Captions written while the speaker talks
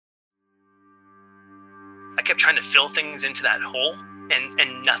I kept trying to fill things into that hole,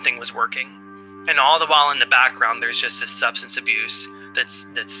 and nothing was working. And all the while in the background, there's just this substance abuse that's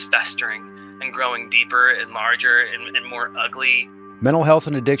festering and growing deeper and larger and more ugly. Mental health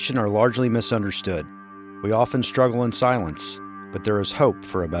and addiction are largely misunderstood. We often struggle in silence, but there is hope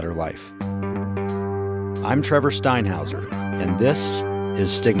for a better life. I'm Trevor Steinhauser, and this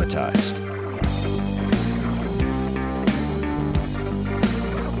is Stigmatized.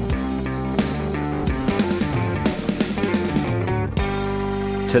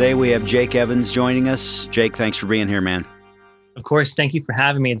 Today we have Jake Evans joining us. Jake, thanks for being here, man. Of course. Thank you for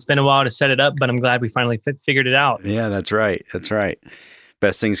having me. It's been a while to set it up, but I'm glad we finally figured it out. Yeah, that's right. That's right.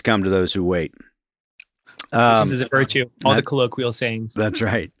 Best things come to those who wait. Patience is a virtue. All the colloquial sayings. That's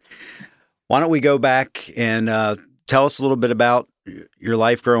right. Why don't we go back and tell us a little bit about your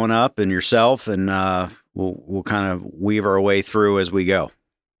life growing up and yourself, and we'll kind of weave our way through as we go.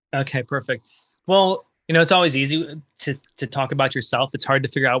 Okay, perfect. Well, it's always easy to talk about yourself. It's hard to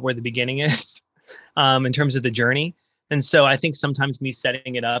figure out where the beginning is in terms of the journey. And so I think sometimes me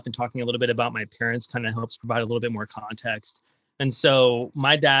setting it up and talking a little bit about my parents kind of helps provide a little bit more context. And so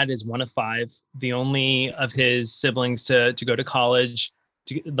my dad is one of five, the only of his siblings to go to college,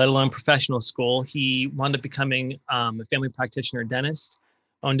 let alone professional school. He wound up becoming a family practitioner dentist,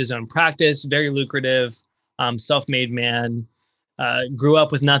 owned his own practice, very lucrative, self-made man, grew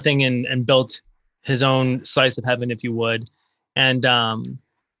up with nothing and built his own slice of heaven, if you would. And,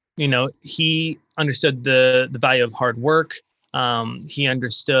 he understood the value of hard work. He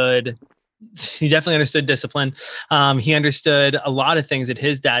definitely understood discipline. He understood a lot of things that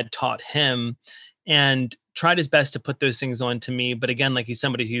his dad taught him and tried his best to put those things on to me. But again, like, he's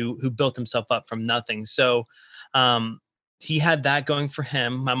somebody who built himself up from nothing. So he had that going for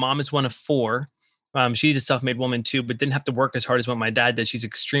him. My mom is one of four. She's a self-made woman too, but didn't have to work as hard as what my dad did. She's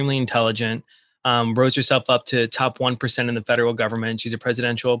extremely intelligent. Rose herself up to top 1% in the federal government. She's a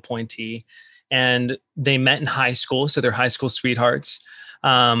presidential appointee, and they met in high school. So they're high school sweethearts.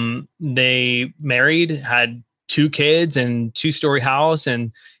 They married, had 2 kids and 2-story house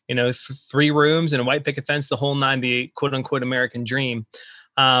and, 3 rooms and a white picket fence, the whole nine, the quote unquote American dream.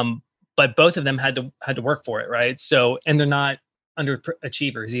 But both of them had to work for it. Right. So, and they're not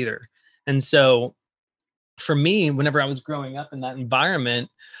underachievers either. And so for me, whenever I was growing up in that environment,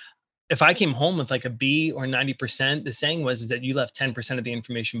 if I came home with like a B or 90%, the saying is that you left 10% of the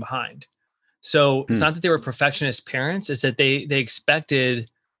information behind. So it's not that they were perfectionist parents, it's that they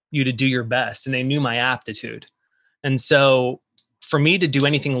expected you to do your best, and they knew my aptitude. And so for me to do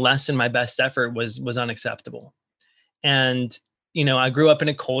anything less than my best effort was unacceptable. And, I grew up in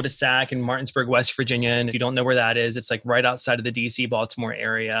a cul-de-sac in Martinsburg, West Virginia. And if you don't know where that is, it's like right outside of the DC, Baltimore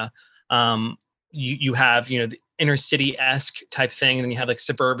area. You have, the inner city-esque type thing, and then you have like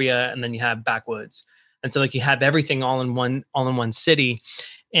suburbia, and then you have backwoods. And so like you have everything all in one city.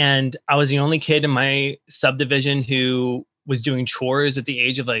 And I was the only kid in my subdivision who was doing chores at the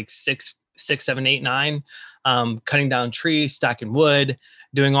age of like 6, 7, 8, 9, cutting down trees, stacking wood,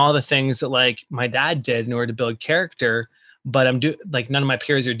 doing all the things that like my dad did in order to build character. But none of my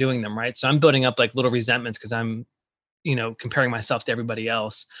peers are doing them, right? So I'm building up like little resentments because I'm, comparing myself to everybody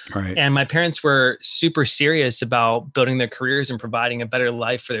else. Right. And my parents were super serious about building their careers and providing a better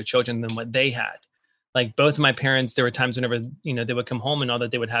life for their children than what they had. Like both of my parents, there were times whenever, they would come home and all that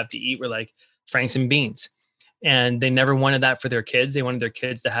they would have to eat were like Franks and beans. And they never wanted that for their kids. They wanted their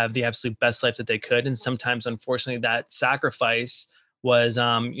kids to have the absolute best life that they could. And sometimes, unfortunately, that sacrifice was,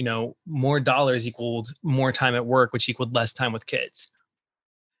 more dollars equaled more time at work, which equaled less time with kids.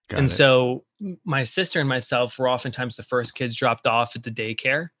 So my sister and myself were oftentimes the first kids dropped off at the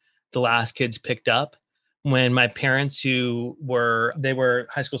daycare, the last kids picked up. When my parents, they were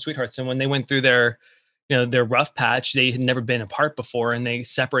high school sweethearts, and when they went through their rough patch, they had never been apart before, and they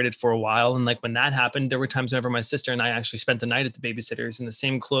separated for a while. And like when that happened, there were times whenever my sister and I actually spent the night at the babysitter's in the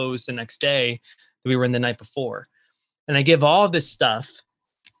same clothes the next day that we were in the night before. And I give all of this stuff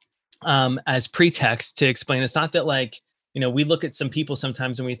as pretext to explain it's not that like, we look at some people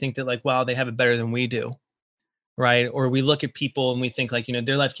sometimes and we think that like, wow, they have it better than we do. Right. Or we look at people and we think like,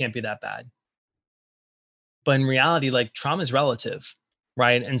 their life can't be that bad. But in reality, like trauma is relative.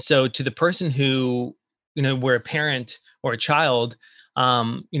 Right. And so to the person who, where a parent or a child,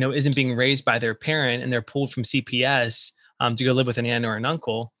 isn't being raised by their parent and they're pulled from CPS to go live with an aunt or an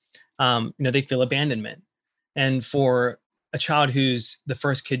uncle, they feel abandonment. And for a child who's the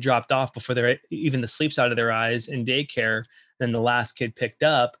first kid dropped off before they're even the sleeps out of their eyes in daycare, then the last kid picked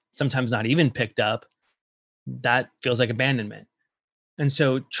up, sometimes not even picked up, that feels like abandonment. And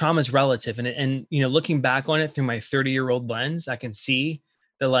so trauma is relative. And looking back on it through my 30-year-old lens, I can see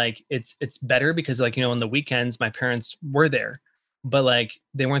that like it's better because like, on the weekends my parents were there, but like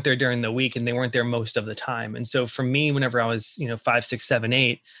they weren't there during the week and they weren't there most of the time. And so for me, whenever I was, 5, 6, 7,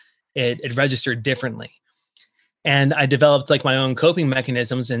 8, it registered differently. And I developed like my own coping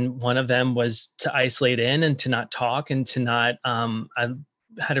mechanisms. And one of them was to isolate in and to not talk and to not, I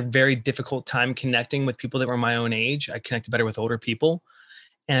had a very difficult time connecting with people that were my own age. I connected better with older people.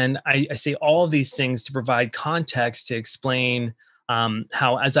 And I say all of these things to provide context to explain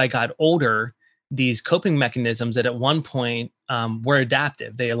how, as I got older, these coping mechanisms that at one point were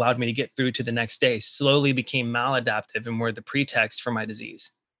adaptive, they allowed me to get through to the next day, slowly became maladaptive and were the pretext for my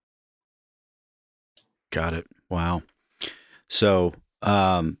disease. Got it. Wow. So,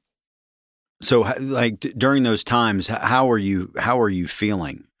 like during those times, how are you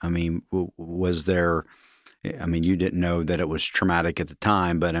feeling? I mean, was there, I mean, you didn't know that it was traumatic at the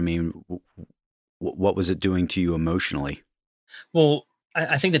time, but I mean, what was it doing to you emotionally? Well,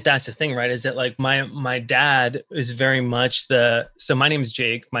 I think that that's the thing, right? Is that like my dad is very much so my name is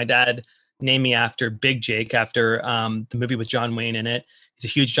Jake. My dad named me after Big Jake, after the movie with John Wayne in it. He's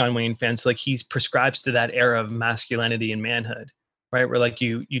a huge John Wayne fan. So like he prescribes to that era of masculinity and manhood, right? Where like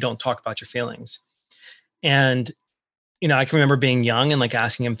you don't talk about your feelings. And I can remember being young and like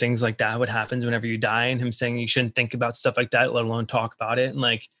asking him things like that, what happens whenever you die, and him saying you shouldn't think about stuff like that, let alone talk about it. And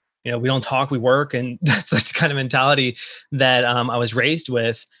like, we don't talk, we work. And that's like the kind of mentality that I was raised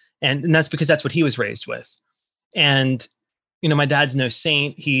with. And that's because that's what he was raised with. And, my dad's no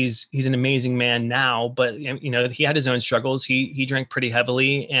saint. He's an amazing man now, but he had his own struggles. He drank pretty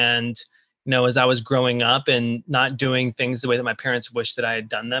heavily. And, as I was growing up and not doing things the way that my parents wished that I had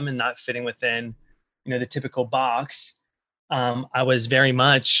done them and not fitting within, the typical box, I was very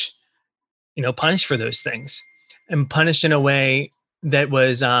much, punished for those things, and punished in a way that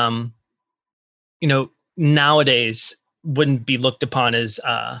was, nowadays wouldn't be looked upon as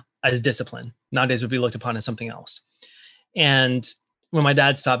discipline. Nowadays would be looked upon as something else. And when my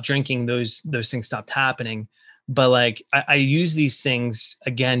dad stopped drinking, those things stopped happening. But like, I use these things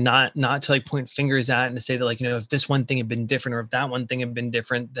again, not to like point fingers at and to say that like, if this one thing had been different, or if that one thing had been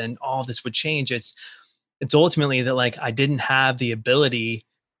different, then all this would change. It's ultimately that like, I didn't have the ability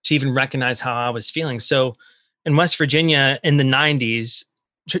to even recognize how I was feeling. So in West Virginia in the 90s,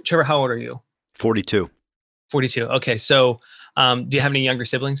 Trevor, how old are you? 42. 42. Okay. So do you have any younger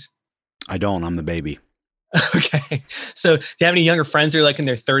siblings? I don't. I'm the baby. Okay. So do you have any younger friends who are like in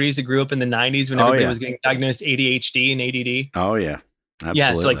their 30s who grew up in the 90s when everybody was getting diagnosed ADHD and ADD? Oh, yeah. Absolutely.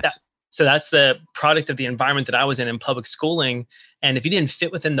 Yeah. So like that. So that's the product of the environment that I was in public schooling. And if you didn't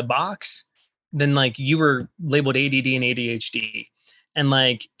fit within the box, then like you were labeled ADD and ADHD. And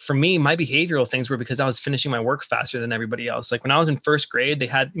like for me, my behavioral things were because I was finishing my work faster than everybody else. Like when I was in first grade, they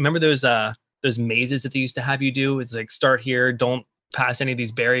had, remember those mazes that they used to have you do? It's like start here, don't pass any of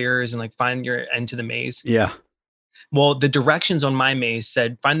these barriers, and like find your end to the maze. Yeah. Well, the directions on my maze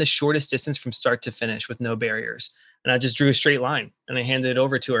said, find the shortest distance from start to finish with no barriers. And I just drew a straight line and I handed it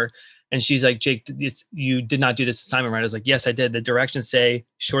over to her. And she's like, Jake, you did not do this assignment right. I was like, yes, I did. The directions say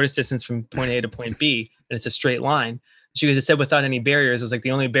shortest distance from point A to point B, and it's a straight line. She goes, it said without any barriers. I was like,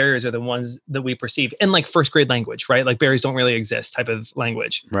 the only barriers are the ones that we perceive in like first grade language, right? Like barriers don't really exist type of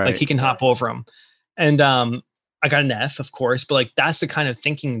language. Right. Like he can hop over them. And I got an F, of course, but like that's the kind of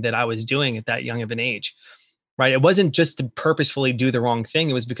thinking that I was doing at that young of an age, right? It wasn't just to purposefully do the wrong thing.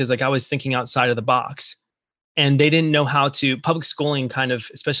 It was because like I was thinking outside of the box, and they didn't know how to. Public schooling kind of,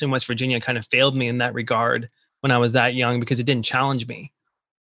 especially in West Virginia, kind of failed me in that regard when I was that young because it didn't challenge me,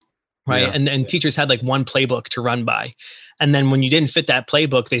 right? Yeah. And teachers had like one playbook to run by. And then when you didn't fit that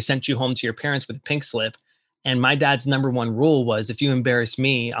playbook, they sent you home to your parents with a pink slip. And my dad's number one rule was, if you embarrass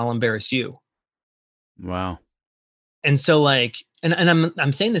me, I'll embarrass you. Wow. And so like, and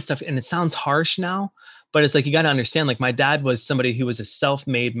I'm saying this stuff and it sounds harsh now, but it's like, you got to understand, like my dad was somebody who was a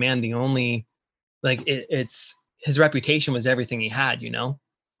self-made man. The only, like it's his reputation was everything he had,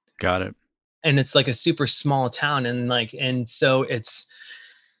 Got it. And it's like a super small town. And like, and so it's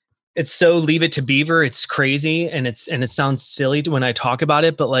so Leave It to Beaver. It's crazy. And it sounds silly when I talk about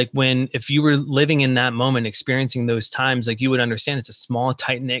it, but like if you were living in that moment, experiencing those times, like you would understand it's a small,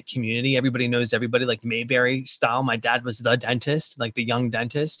 tight knit community. Everybody knows everybody, like Mayberry style. My dad was the dentist, like the young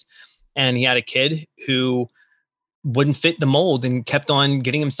dentist. And he had a kid who wouldn't fit the mold and kept on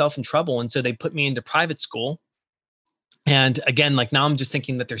getting himself in trouble. And so they put me into private school. And again, like now I'm just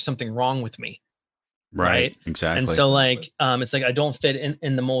thinking that there's something wrong with me. Right. Exactly. And so like, it's like, I don't fit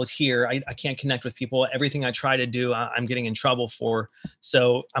in the mold here. I can't connect with people. Everything I try to do, I'm getting in trouble for.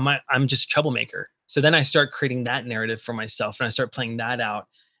 So I'm just a troublemaker. So then I start creating that narrative for myself and I start playing that out.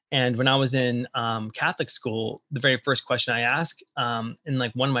 And when I was in Catholic school, the very first question I asked in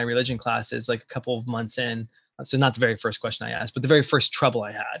like one of my religion classes, like a couple of months in, so not the very first question I asked, but the very first trouble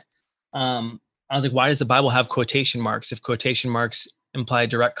I had, I was like, why does the Bible have quotation marks if quotation marks imply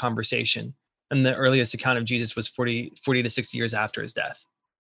direct conversation? And the earliest account of Jesus was 40 to 60 years after his death.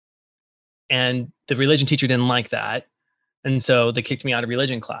 And the religion teacher didn't like that. And so they kicked me out of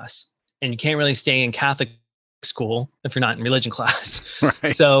religion class. And you can't really stay in Catholic school if you're not in religion class.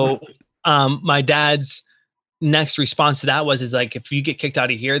 Right. So my dad's next response to that is like, if you get kicked out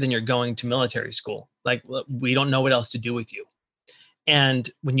of here, then you're going to military school. Like, we don't know what else to do with you.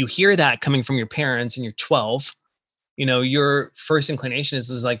 And when you hear that coming from your parents and you're 12, your first inclination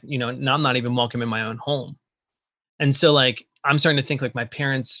is like, no, I'm not even welcome in my own home. And so like, I'm starting to think like my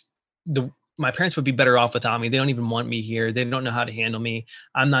parents would be better off without me. They don't even want me here. They don't know how to handle me.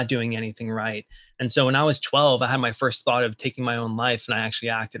 I'm not doing anything right. And so when I was 12, I had my first thought of taking my own life, and I actually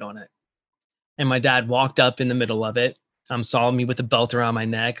acted on it. And my dad walked up in the middle of it, saw me with a belt around my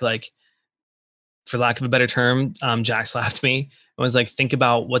neck, like, for lack of a better term, Jack slapped me and was like, think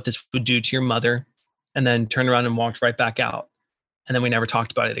about what this would do to your mother, and then turned around and walked right back out. And then we never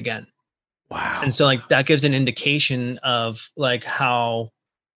talked about it again. Wow. And so like that gives an indication of like how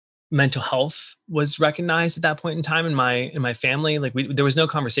mental health was recognized at that point in time in my family. Like there was no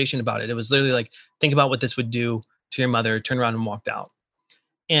conversation about it. It was literally like, think about what this would do to your mother, turn around and walked out.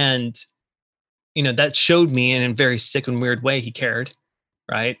 And, that showed me in a very sick and weird way he cared.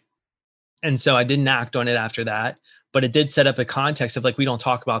 Right. And so I didn't act on it after that, but it did set up a context of like, we don't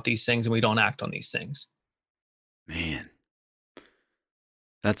talk about these things and we don't act on these things. Man,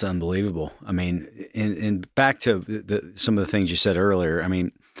 that's unbelievable. I mean, and back to some of the things you said earlier. I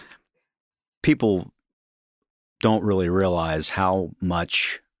mean, people don't really realize how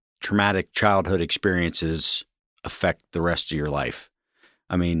much traumatic childhood experiences affect the rest of your life.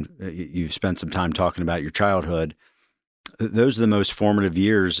 I mean, you've spent some time talking about your childhood. Those are the most formative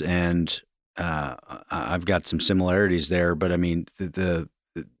years, and I've got some similarities there. But I mean,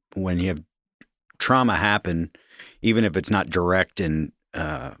 when you have trauma happen, even if it's not direct and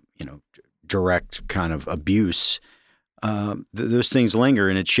direct kind of abuse, those things linger,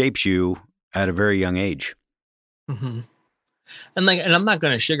 and it shapes you at a very young age. Mm-hmm. And I'm not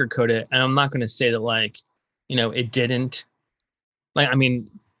going to sugarcoat it, and I'm not going to say that like, it didn't. Like, I mean,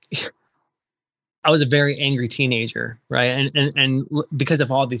 I was a very angry teenager, right? And because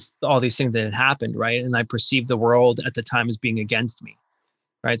of all these things that had happened, right? And I perceived the world at the time as being against me,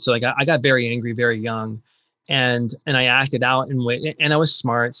 right? So like I got very angry very young, and I acted out in ways, and I was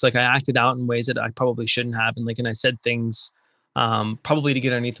smart. So like I acted out in ways that I probably shouldn't have, and I said things probably to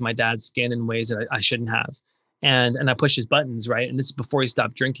get underneath my dad's skin in ways that I shouldn't have, and I pushed his buttons, right? And this is before he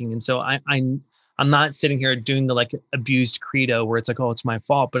stopped drinking, and so I'm not sitting here doing the like abused credo where it's like, oh, it's my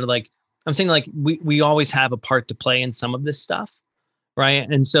fault, but like I'm saying like we always have a part to play in some of this stuff, right?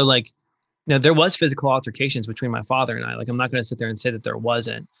 And so like, there was physical altercations between my father and I. Like I'm not going to sit there and say that there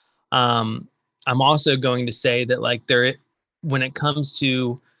wasn't. I'm also going to say that like when it comes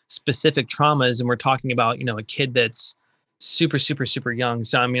to specific traumas, and we're talking about a kid that's super super super young.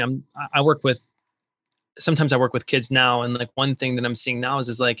 So I mean sometimes I work with kids now, and like one thing that I'm seeing now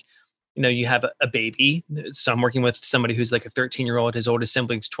is like, you have a baby. So I'm working with somebody who's like a 13-year-old, his oldest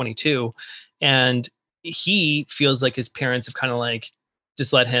sibling's 22. And he feels like his parents have kind of like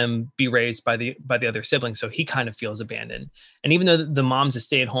just let him be raised by the other siblings. So he kind of feels abandoned. And even though the mom's a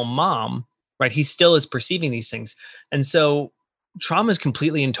stay-at-home mom, right, he still is perceiving these things. And so trauma is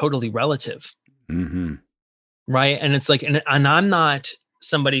completely and totally relative. Mm-hmm. Right. And it's like, and I'm not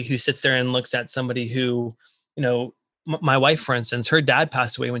somebody who sits there and looks at somebody who, my wife, for instance, her dad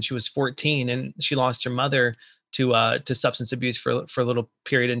passed away when she was 14, and she lost her mother to substance abuse for a little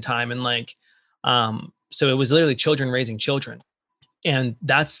period in time. And like, so it was literally children raising children, and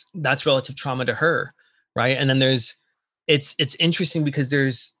that's relative trauma to her. Right. And then it's interesting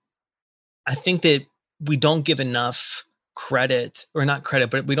because I think that we don't give enough credit, or not credit,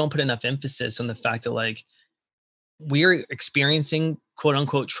 but we don't put enough emphasis on the fact that like we're experiencing quote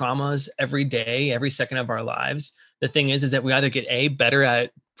unquote traumas every day, every second of our lives. The thing is that we either get better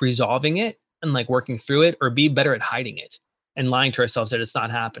at resolving it and like working through it, or B, better at hiding it and lying to ourselves that it's not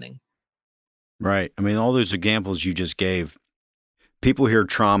happening. Right. I mean, all those examples you just gave, people hear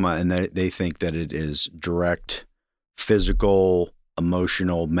trauma and they think that it is direct, physical,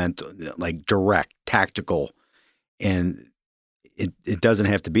 emotional, mental, like direct, tactical. And it doesn't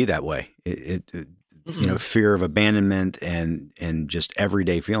have to be that way. Fear of abandonment and just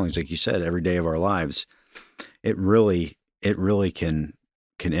everyday feelings, like you said, every day of our lives, it really can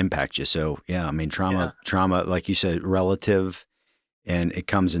impact you. So yeah, I mean, trauma, like you said, relative, and it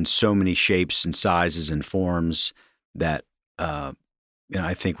comes in so many shapes and sizes and forms that, and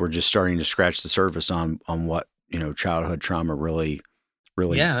I think we're just starting to scratch the surface on what, childhood trauma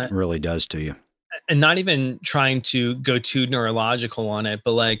Yeah. really does to you. And not even trying to go too neurological on it,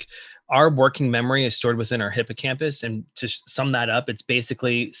 but like our working memory is stored within our hippocampus. And to sum that up, it's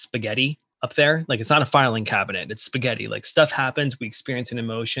basically spaghetti up there. Like it's not a filing cabinet, it's spaghetti. Like stuff happens, we experience an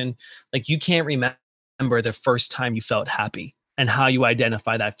emotion. Like you can't remember the first time you felt happy and how you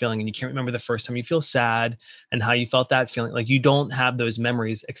identify that feeling. And you can't remember the first time you feel sad and how you felt that feeling. Like you don't have those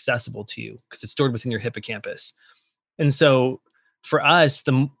memories accessible to you because it's stored within your hippocampus. And so for us,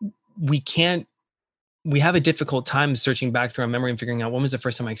 we can't we have a difficult time searching back through our memory and figuring out when was the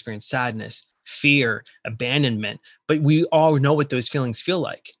first time I experienced sadness, fear, abandonment. But we all know what those feelings feel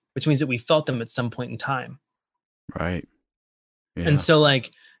like, which means that we felt them at some point in time. Right. And Yeah. so,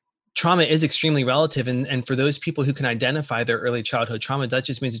 like, trauma is extremely relative. And for those people who can identify their early childhood trauma, that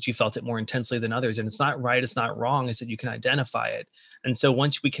just means that you felt it more intensely than others. And it's not right, it's not wrong, it's that you can identify it. And so,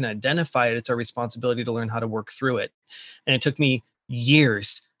 once we can identify it, it's our responsibility to learn how to work through it. And it took me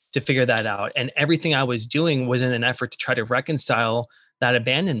years to figure that out. And everything I was doing was in an effort to try to reconcile that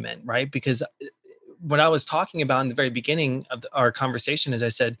abandonment, right? Because what I was talking about in the very beginning of our conversation is I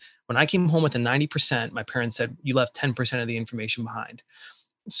said, when I came home with a 90%, my parents said, you left 10% of the information behind.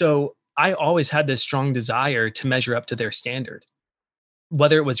 So I always had this strong desire to measure up to their standard,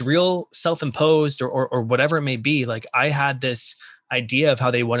 whether it was real self-imposed or whatever it may be. Like I had this idea of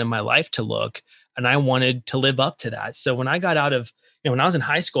how they wanted my life to look, and I wanted to live up to that. So when I got out of, when I was in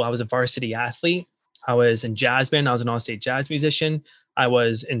high school, I was a varsity athlete. I was in jazz band. I was an all-state jazz musician. I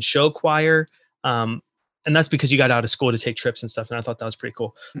was in show choir. And that's because you got out of school to take trips and stuff. And I thought that was pretty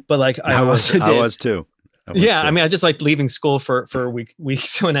cool. But like I also did. I was too. Yeah, I mean, I just like leaving school for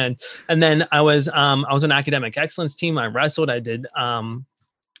weeks on end. And then I was an academic excellence team. I wrestled. I did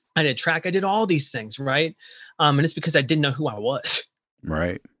track. I did all these things, right? And it's because I didn't know who I was.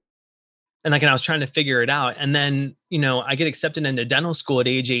 Right. And like, and I was trying to figure it out. And then, I get accepted into dental school at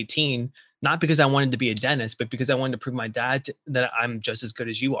age 18, not because I wanted to be a dentist, but because I wanted to prove my dad that I'm just as good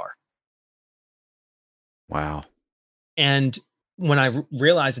as you are. Wow. And when I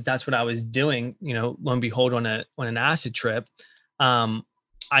realized that that's what I was doing, lo and behold, on an acid trip,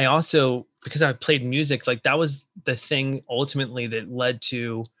 I also, because I played music, like that was the thing ultimately that led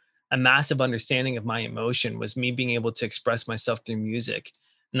to a massive understanding of my emotion, was me being able to express myself through music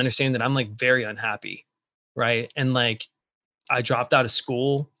and understanding that I'm like very unhappy, right? And like I dropped out of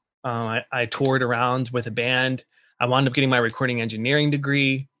school. I toured around with a band. I wound up getting my recording engineering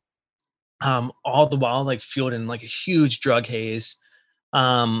degree. All the while like fueled in like a huge drug haze.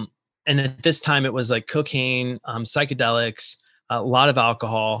 And at this time it was like cocaine, psychedelics, a lot of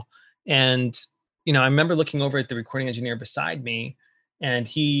alcohol. And, I remember looking over at the recording engineer beside me, and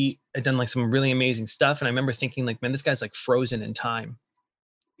he had done like some really amazing stuff. And I remember thinking like, man, this guy's like frozen in time.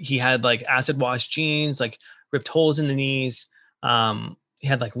 He had like acid wash jeans, like ripped holes in the knees. He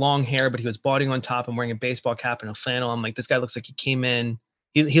had like long hair, but he was balding on top and wearing a baseball cap and a flannel. I'm like, this guy looks like he came in.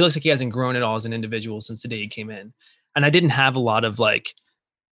 He looks like he hasn't grown at all as an individual since the day he came in. And I didn't have a lot of like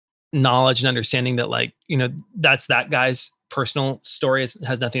knowledge and understanding that like, that's that guy's personal story. It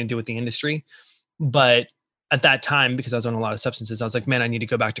has nothing to do with the industry. But at that time, because I was on a lot of substances, I was like, man, I need to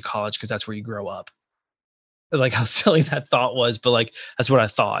go back to college because that's where you grow up. Like how silly that thought was, but like, that's what I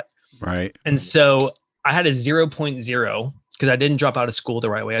thought. Right. And so I had a 0.0 because I didn't drop out of school the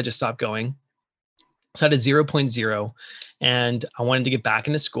right way. I just stopped going. So I had a 0.0 and I wanted to get back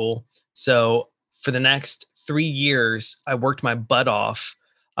into school. So for the next 3 years, I worked my butt off,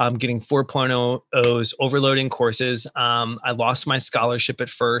 getting 4.0s, overloading courses. I lost my scholarship at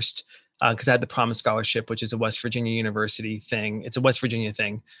first because I had the Promise Scholarship, which is a West Virginia University thing. It's a West Virginia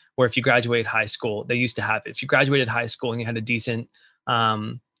thing where if you graduate high school, they used to have it. If you graduated high school and you had a decent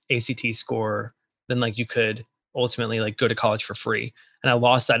ACT score, then like you could ultimately like go to college for free. And I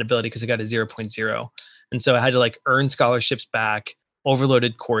lost that ability because I got a 0.0. And so I had to like earn scholarships back,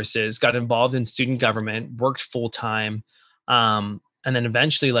 overloaded courses, got involved in student government, worked full time. And then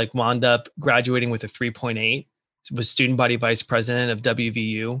eventually like wound up graduating with a 3.8, was student body vice president of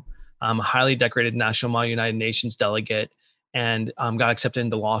WVU, a highly decorated National Mall United Nations delegate, and got accepted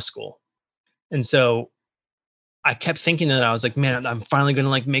into law school. And so I kept thinking that I was like, man, I'm finally going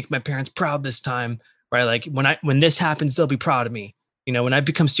to like make my parents proud this time, right? Like when this happens, they'll be proud of me. When I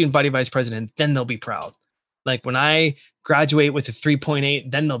become student body vice president, then they'll be proud. Like when I graduate with a 3.8,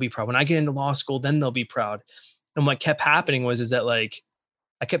 then they'll be proud. When I get into law school, then they'll be proud. And what kept happening is that like,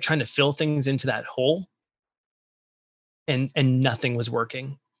 I kept trying to fill things into that hole and nothing was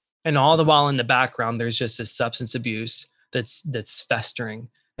working. And all the while in the background, there's just this substance abuse, that's festering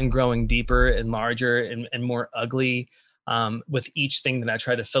and growing deeper and larger and more ugly, with each thing that I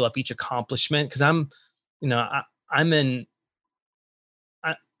try to fill up, each accomplishment. Because I'm in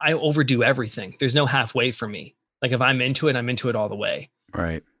I overdo everything. There's no halfway for me. Like if I'm into it, I'm into it all the way.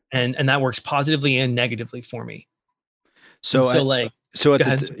 Right. And that works positively and negatively for me. And So so at like, so at go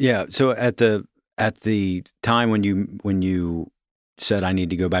the ahead. yeah, so at the time when you said I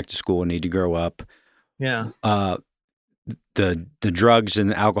need to go back to school, I need to grow up, Yeah. uh the drugs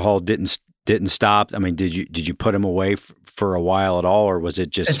and alcohol didn't stop. I mean, did you put them away for a while at all, or was it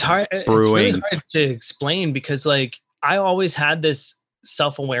It's just hard. It's really brewing? hard to explain because like I always had this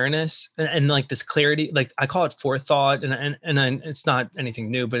self-awareness and like this clarity, like I call it forethought it's not anything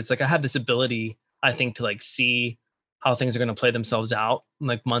new, but it's like I have this ability, I think, to like see how things are going to play themselves out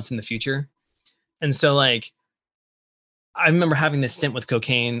like months in the future. And so like I remember having this stint with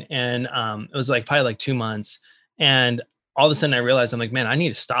cocaine and it was like probably like 2 months. And all of a sudden I realized I'm like, man, I need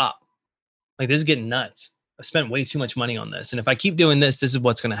to stop. Like this is getting nuts. I spent way too much money on this. And if I keep doing this, this is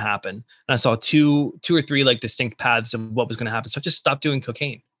what's going to happen. And I saw two or three like distinct paths of what was going to happen. So I just stopped doing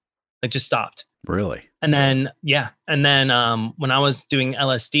cocaine. Like just stopped. Really? And then, yeah. And then when I was doing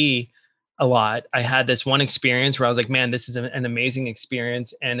LSD a lot, I had this one experience where I was like, man, this is an amazing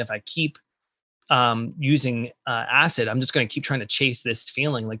experience. And if I keep using acid, I'm just going to keep trying to chase this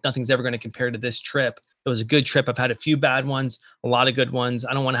feeling. Like nothing's ever going to compare to this trip. It was a good trip. I've had a few bad ones, a lot of good ones.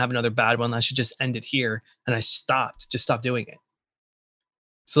 I don't want to have another bad one. I should just end it here. And I just stopped doing it.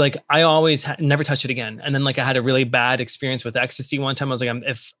 So like I always never touch it again. And then like I had a really bad experience with ecstasy one time. I was like,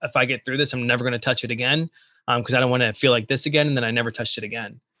 if I get through this, I'm never going to touch it again, because I don't want to feel like this again. And then I never touched it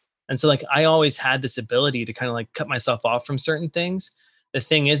again. And so like I always had this ability to kind of like cut myself off from certain things. The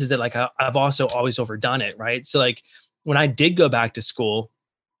thing is that like I've also always overdone it, right? So like when I did go back to school,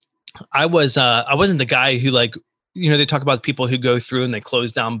 I wasn't the guy who like, they talk about people who go through and they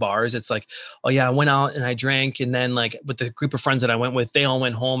close down bars. It's like, oh yeah, I went out and I drank, and then like with the group of friends that I went with, they all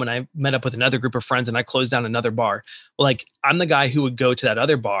went home and I met up with another group of friends and I closed down another bar. Well, like I'm the guy who would go to that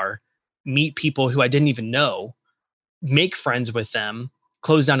other bar, meet people who I didn't even know, make friends with them,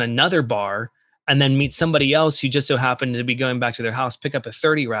 close down another bar, and then meet somebody else who just so happened to be going back to their house, pick up a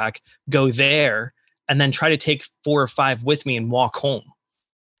 30 rack, go there, and then try to take 4 or 5 with me and walk home.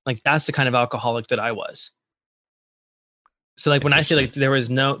 Like that's the kind of alcoholic that I was. So like when I say like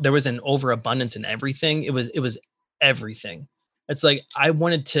Interesting. there was an overabundance in everything, it was everything. It's like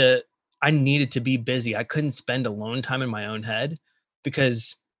I needed to be busy. I couldn't spend alone time in my own head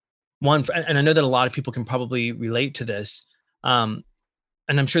because and I know that a lot of people can probably relate to this. And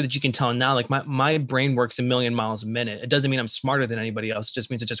I'm sure that you can tell now, like my brain works a million miles a minute. It doesn't mean I'm smarter than anybody else. It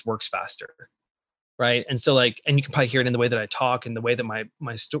just means it just works faster. Right. And so like, and you can probably hear it in the way that I talk and the way that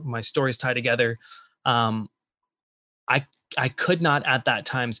my stories tie together. Um, I I could not at that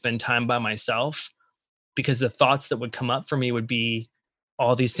time spend time by myself because the thoughts that would come up for me would be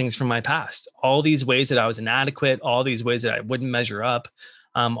all these things from my past, all these ways that I was inadequate, all these ways that I wouldn't measure up,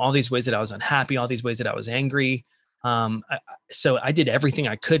 all these ways that I was unhappy, all these ways that I was angry. So I did everything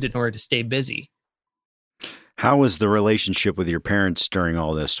I could in order to stay busy. How was the relationship with your parents during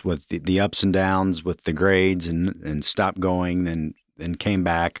all this, with the ups and downs, with the grades and stopped going, then came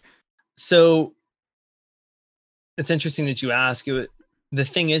back? So it's interesting that you ask. The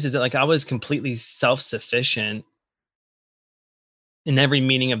thing is that like I was completely self-sufficient in every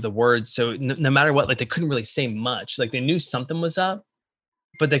meaning of the word. So no matter what, like they couldn't really say much. Like they knew something was up,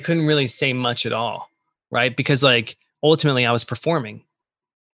 but they couldn't really say much at all, right? Because like ultimately I was performing,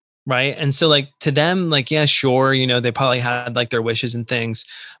 right? And so like to them, like yeah, sure, they probably had like their wishes and things,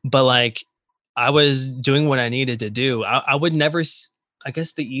 but like I was doing what I needed to do. I would never. I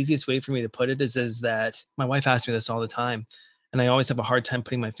guess the easiest way for me to put it is that my wife asks me this all the time, and I always have a hard time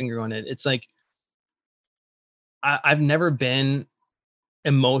putting my finger on it. It's like I've never been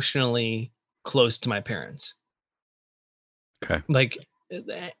emotionally close to my parents. Okay. Like,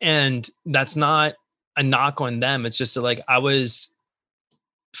 and that's not a knock on them. It's just that, like, I was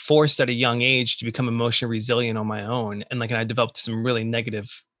forced at a young age to become emotionally resilient on my own. And like, and I developed some really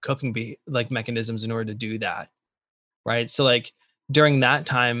negative coping like mechanisms in order to do that. Right. So like during that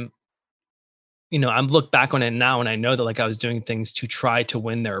time, I'm look back on it now and I know that like I was doing things to try to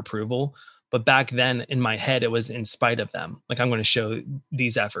win their approval. But back then in my head, it was in spite of them. Like, I'm going to show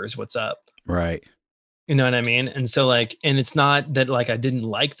these efforts what's up. Right. You know what I mean? And so like, and it's not that like I didn't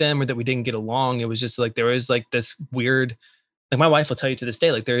like them or that we didn't get along. It was just like there was like this weird, like my wife will tell you to this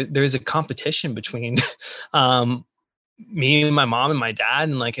day, like there's a competition between um me and my mom and my dad.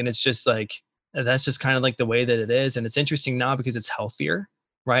 And like, and it's just like that's just kind of like the way that it is. And it's interesting now because it's healthier,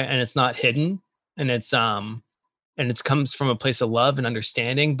 right? And it's not hidden. And it's and it comes from a place of love and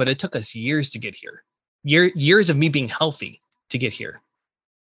understanding, but it took us years to get here. Years of me being healthy to get here.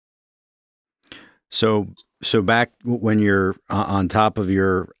 So back when you're on top of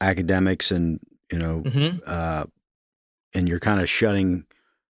your academics and, and you're kind of shutting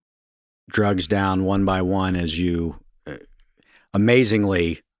drugs down one by one as you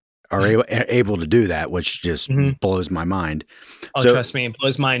amazingly are able to do that, which just blows my mind. Oh, trust me, it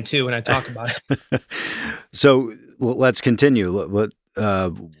blows mine too when I talk about it. So let's continue.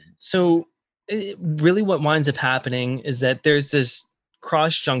 So really what winds up happening is that there's this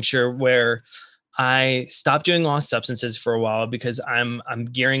cross juncture where I stopped doing all substances for a while because I'm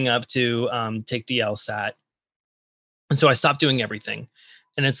gearing up to take the LSAT. And so I stopped doing everything.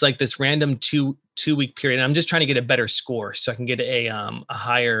 And it's like this random two-week period. And I'm just trying to get a better score so I can get a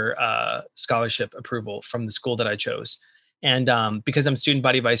higher scholarship approval from the school that I chose. And because I'm student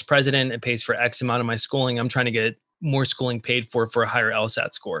body vice president, it pays for X amount of my schooling. I'm trying to get more schooling paid for a higher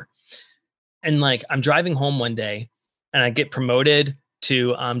LSAT score. And like, I'm driving home one day and I get promoted to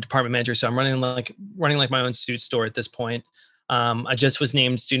department manager. So I'm running like my own suit store at this point. I just was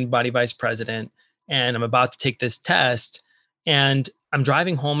named student body vice president, and I'm about to take this test. And I'm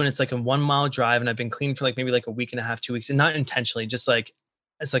driving home, and it's like a 1 mile drive, and I've been clean for like maybe like a week and a half, 2 weeks, and not intentionally, just like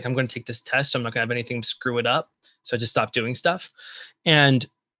it's like I'm going to take this test, so I'm not going to have anything screw it up. So I just stopped doing stuff, and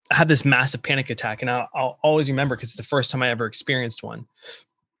I had this massive panic attack, and I'll always remember because it's the first time I ever experienced one.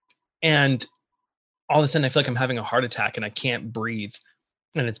 And all of a sudden, I feel like I'm having a heart attack, and I can't breathe,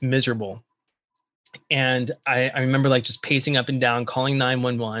 and it's miserable. And I remember like just pacing up and down, calling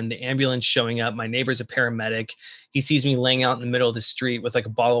 911, the ambulance showing up. My neighbor's a paramedic. He sees me laying out in the middle of the street with like a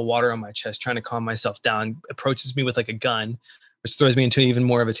bottle of water on my chest, trying to calm myself down, approaches me with like a gun, which throws me into even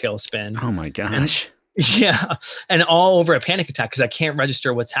more of a tailspin. Oh my gosh. Yeah. And all over a panic attack because I can't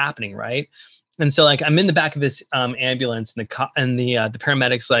register what's happening. Right. And so like I'm in the back of this ambulance, and the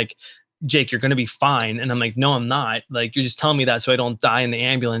paramedics like, Jake, you're going to be fine. And I'm like, no, I'm not. Like, you're just telling me that so I don't die in the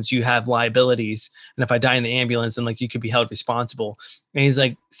ambulance. You have liabilities. And if I die in the ambulance, then like you could be held responsible. And he's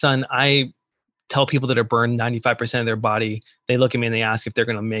like, son, I tell people that are burned 95% of their body, they look at me and they ask if they're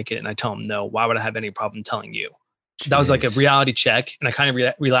going to make it. And I tell them, no, why would I have any problem telling you? Jeez. That was like a reality check. And I kind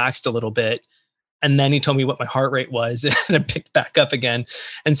of relaxed a little bit. And then he told me what my heart rate was, and it picked back up again.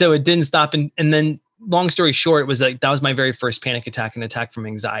 And so it didn't stop. And then long story short, it was like, that was my very first panic attack, an attack from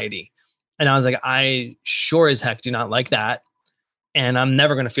anxiety. And I was like, I sure as heck do not like that. And I'm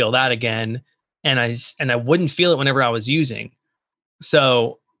never going to feel that again. And I wouldn't feel it whenever I was using.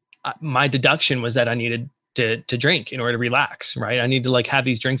 So my deduction was that I needed to drink in order to relax, right? I need to like have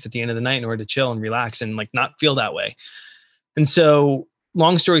these drinks at the end of the night in order to chill and relax and like not feel that way. And so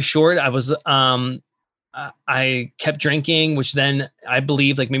long story short, I kept drinking, which then I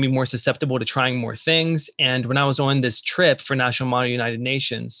believe like made me more susceptible to trying more things. And when I was on this trip for National Model United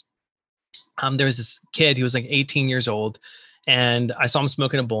Nations, there was this kid, he was like 18 years old, and I saw him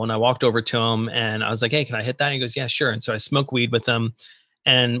smoking a bowl, and I walked over to him and I was like, hey, can I hit that? And he goes, yeah, sure. And so I smoked weed with him,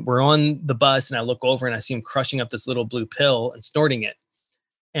 and we're on the bus, and I look over and I see him crushing up this little blue pill and snorting it.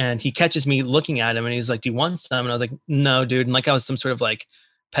 And he catches me looking at him, and he's like, do you want some? And I was like, no, dude. And like, I was some sort of like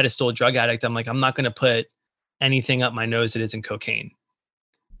pedestal drug addict. I'm like, I'm not going to put anything up my nose that isn't cocaine.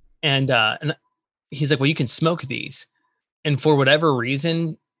 And he's like, well, you can smoke these. And for whatever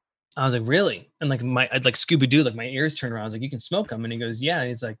reason, I was like, really? And like I'd like Scooby-Doo, like my ears turned around. I was like, you can smoke them. And he goes, yeah. And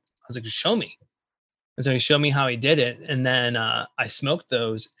he's like, I was like, show me. And so he showed me how he did it. And then I smoked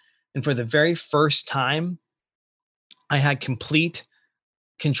those. And for the very first time, I had complete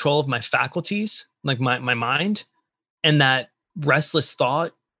control of my faculties, like my mind, and that restless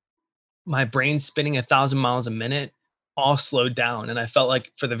thought, my brain spinning 1,000 miles a minute, all slowed down. And I felt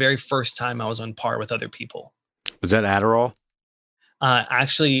like for the very first time, I was on par with other people. Was that Adderall?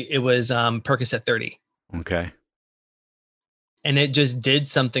 Actually, it was Percocet 30. Okay. And it just did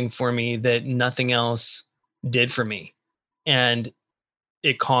something for me that nothing else did for me. And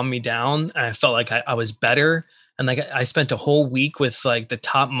it calmed me down. And I felt like I was better. And like I spent a whole week with like the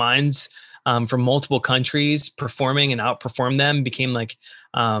top minds from multiple countries performing and outperformed them. Became like,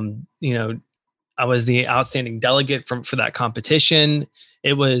 I was the outstanding delegate for that competition.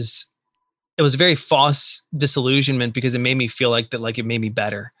 It was a very false disillusionment because it made me feel like that, like it made me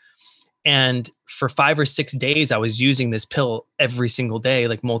better. And for 5 or 6 days, I was using this pill every single day,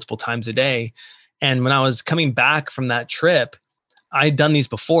 like multiple times a day. And when I was coming back from that trip, I'd done these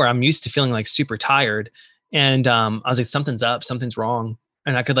before. I'm used to feeling like super tired. And I was like, something's up, something's wrong.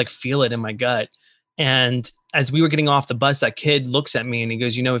 And I could like feel it in my gut. And as we were getting off the bus, that kid looks at me and he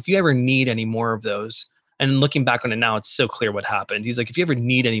goes, if you ever need any more of those, And looking back on it now, it's so clear what happened. He's like, if you ever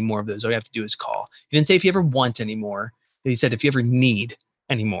need any more of those, all you have to do is call. He didn't say if you ever want any more. He said, if you ever need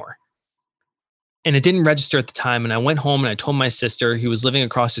any more. And it didn't register at the time. And I went home and I told my sister, who was living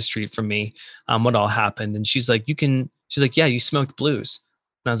across the street from me, what all happened. And she's like, yeah, you smoked blues.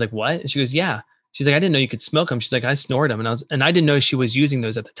 And I was like, what? And she goes, yeah. She's like, I didn't know you could smoke them. She's like, I snored them. And I didn't know she was using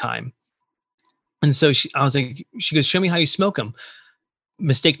those at the time. And so I was like, she goes, show me how you smoke them.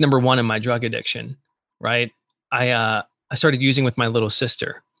 Mistake number one in my drug addiction, right? I started using with my little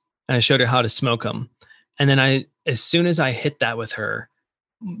sister, and I showed her how to smoke them. And then as soon as I hit that with her,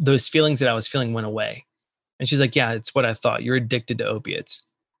 those feelings that I was feeling went away. And she's like, yeah, it's what I thought. You're addicted to opiates.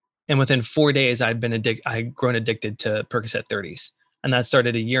 And within 4 days, I'd grown addicted to Percocet 30s. And that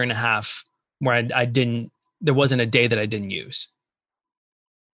started a year and a half where there wasn't a day that I didn't use.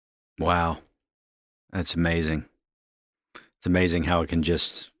 Wow. That's amazing. It's amazing how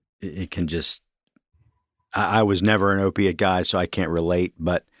I was never an opiate guy, so I can't relate,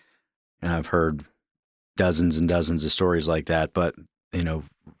 but I've heard dozens and dozens of stories like that, but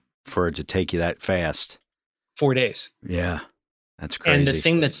for it to take you that fast. 4 days. Yeah. That's crazy. And the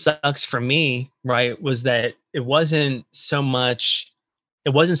thing that sucks for me, right, was that it wasn't so much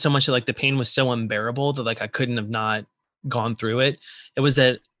that like the pain was so unbearable that like I couldn't have not gone through it. It was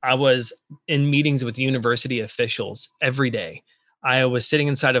that I was in meetings with university officials every day. I was sitting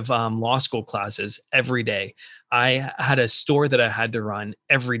inside of law school classes every day. I had a store that I had to run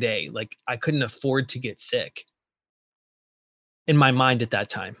every day. Like I couldn't afford to get sick in my mind at that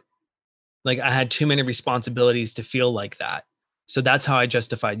time. Like I had too many responsibilities to feel like that. So that's how I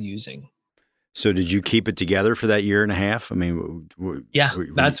justified using. So did you keep it together for that year and a half? I mean,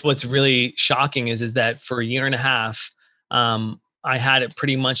 that's what's really shocking is that for a year and a half, I had it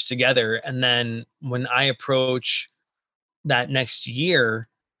pretty much together. And then when I approach that next year,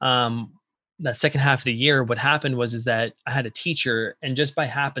 that second half of the year, what happened was that I had a teacher, and just by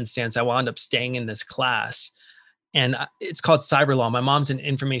happenstance, I wound up staying in this class. And it's called cyber law. My mom's an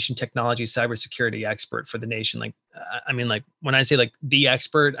information technology, cybersecurity expert for the nation. Like, I mean, like when I say like the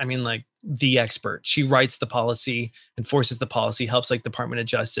expert, I mean like the expert. She writes the policy, enforces the policy, helps like Department of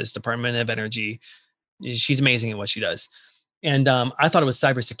Justice, Department of Energy. She's amazing at what she does. And I thought it was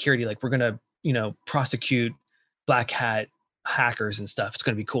cybersecurity. Like we're going to, prosecute black hat hackers and stuff. It's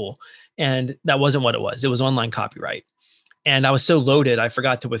going to be cool. And that wasn't what it was. It was online copyright. And I was so loaded, I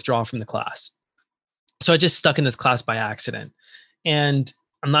forgot to withdraw from the class. So I just stuck in this class by accident. And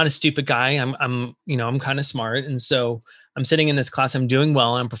I'm not a stupid guy. I'm kind of smart. And so I'm sitting in this class, I'm doing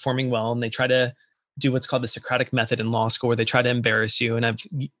well, I'm performing well. And they try to do what's called the Socratic method in law school, where they try to embarrass you. And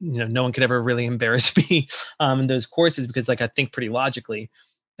no one could ever really embarrass me in those courses because like I think pretty logically.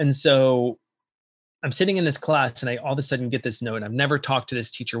 And so I'm sitting in this class and I all of a sudden get this note. I've never talked to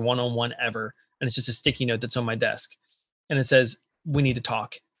this teacher one-on-one ever. And it's just a sticky note that's on my desk. And it says, we need to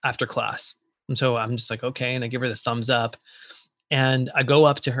talk after class. And so I'm just like, okay. And I give her the thumbs up and I go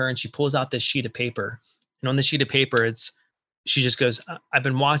up to her and she pulls out this sheet of paper. And on the sheet of paper, she just goes, I've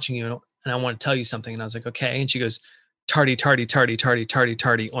been watching you and I want to tell you something. And I was like, okay. And she goes, tardy, tardy, tardy, tardy, tardy,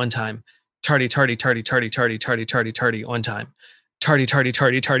 tardy, on time. Tardy, tardy, tardy, tardy, tardy, tardy, tardy, tardy, on time. Tardy, tardy,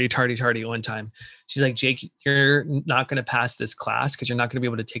 tardy, tardy, tardy, tardy, on time. She's like, Jake, you're not going to pass this class because you're not going to be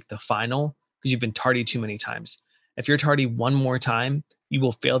able to take the final because you've been tardy too many times. If you're tardy one more time, you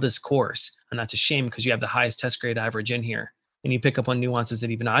will fail this course. And that's a shame because you have the highest test grade average in here. And you pick up on nuances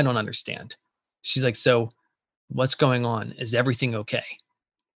that even I don't understand. She's like, so what's going on? Is everything okay?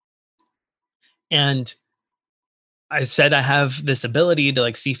 And I said, I have this ability to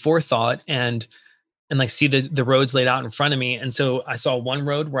like see forethought and like see the roads laid out in front of me. And so I saw one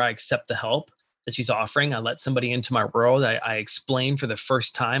road where I accept the help that she's offering. I let somebody into my world. I explain for the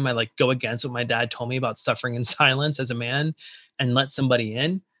first time. I like go against what my dad told me about suffering in silence as a man and let somebody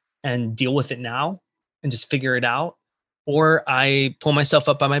in and deal with it now and just figure it out. Or I pull myself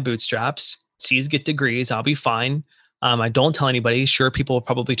up by my bootstraps, C's get degrees, I'll be fine. I don't tell anybody. Sure, people will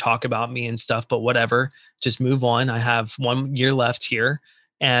probably talk about me and stuff, but whatever, just move on. I have 1 year left here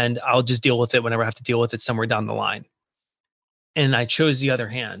and I'll just deal with it whenever I have to deal with it somewhere down the line. And I chose the other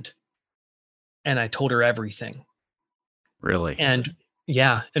hand and I told her everything. Really? And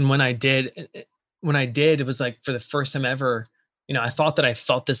yeah. And when I did, it was like for the first time ever, I thought that I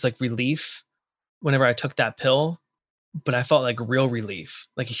felt this like relief whenever I took that pill, but I felt like real relief,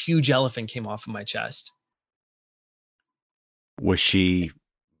 like a huge elephant came off of my chest.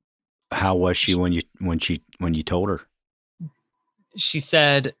 How was she when you told her? She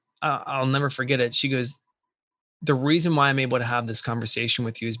said, I'll never forget it. She goes, the reason why I'm able to have this conversation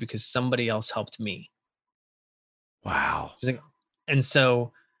with you is because somebody else helped me. Wow. She's like, and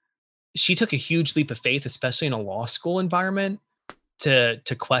so she took a huge leap of faith, especially in a law school environment, to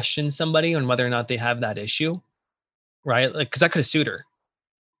question somebody on whether or not they have that issue, right? Like, because I could have sued her.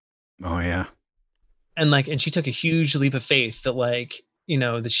 Oh yeah. And she took a huge leap of faith that, like,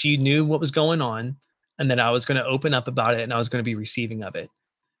 that she knew what was going on, and that I was going to open up about it, and I was going to be receiving of it.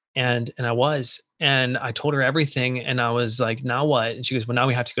 And I was, and I told her everything, and I was like, now what? And she goes, well, now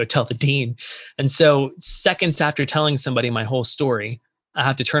we have to go tell the dean. And so seconds after telling somebody my whole story, I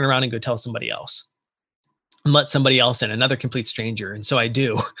have to turn around and go tell somebody else and let somebody else in, another complete stranger. And so I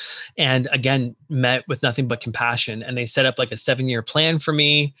do. And again, met with nothing but compassion. And they set up like a 7-year plan for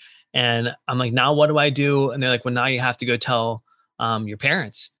me. And I'm like, now what do I do? And they're like, well, now you have to go tell your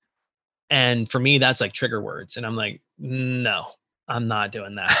parents. And for me, that's like trigger words. And I'm like, no, I'm not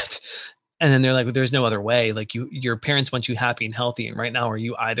doing that. And then they're like, well, there's no other way. Like, your parents want you happy and healthy. And right now, are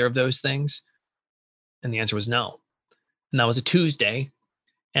you either of those things? And the answer was no. And that was a Tuesday.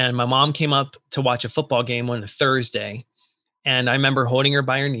 And my mom came up to watch a football game on a Thursday. And I remember holding her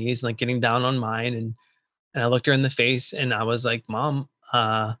by her knees and like getting down on mine. And I looked her in the face and I was like, Mom,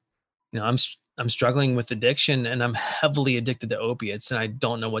 I'm struggling with addiction, and I'm heavily addicted to opiates, and I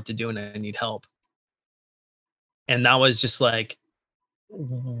don't know what to do, and I need help. And that was just like,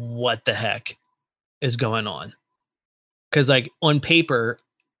 what the heck is going on? Because like on paper,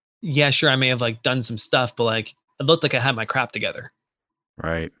 yeah, sure, I may have like done some stuff, but like it looked like I had my crap together.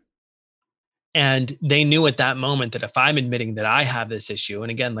 Right. And they knew at that moment that if I'm admitting that I have this issue,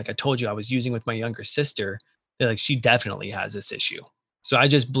 and again, like I told you, I was using with my younger sister, they're like, she definitely has this issue. So I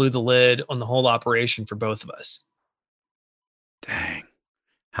just blew the lid on the whole operation for both of us. Dang.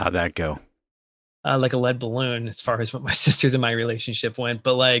 How'd that go? Like a lead balloon as far as what my sisters and my relationship went.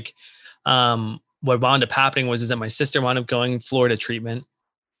 But like, what wound up happening is that my sister wound up going Florida treatment.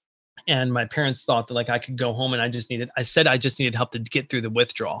 And my parents thought that like I could go home and I just needed help to get through the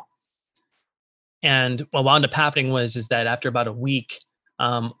withdrawal. And what wound up happening is that after about a week,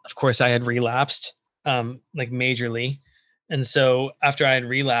 of course I had relapsed, like majorly. And so after I had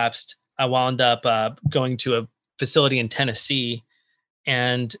relapsed, I wound up going to a facility in Tennessee.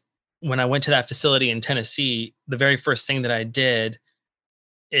 And when I went to that facility in Tennessee, the very first thing that I did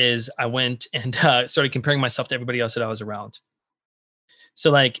is I went and started comparing myself to everybody else that I was around. So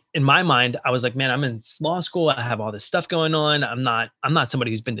like in my mind, I was like, man, I'm in law school. I have all this stuff going on. I'm not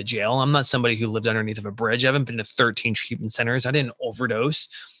somebody who's been to jail. I'm not somebody who lived underneath of a bridge. I haven't been to 13 treatment centers. I didn't overdose.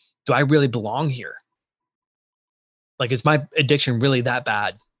 Do I really belong here? Like, is my addiction really that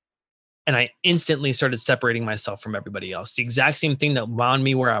bad? And I instantly started separating myself from everybody else. The exact same thing that wound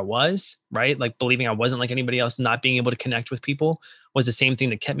me where I was, right? Like believing I wasn't like anybody else, not being able to connect with people, was the same thing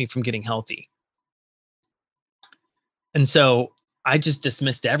that kept me from getting healthy. And so I just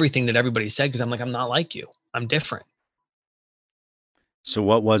dismissed everything that everybody said because I'm like, I'm not like you. I'm different. So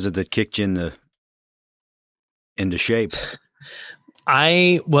what was it that kicked you into shape?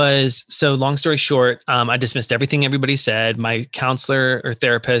 So long story short, I dismissed everything everybody said. My counselor or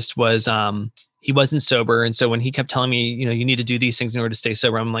therapist was, he wasn't sober. And so when he kept telling me, you need to do these things in order to stay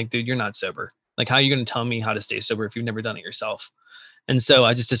sober, I'm like, dude, you're not sober. Like, how are you going to tell me how to stay sober if you've never done it yourself? And so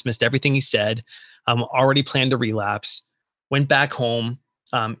I just dismissed everything he said. Already planned to relapse, went back home,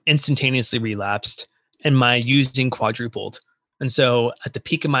 instantaneously relapsed, and my using quadrupled. And so at the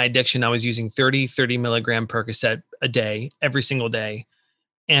peak of my addiction, I was using 30 milligram Percocet a day, every single day.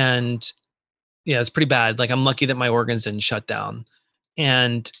 And yeah, it's pretty bad. Like, I'm lucky that my organs didn't shut down.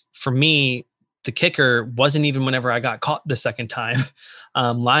 And for me, the kicker wasn't even whenever I got caught the second time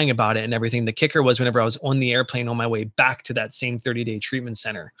lying about it and everything. The kicker was whenever I was on the airplane on my way back to that same 30-day treatment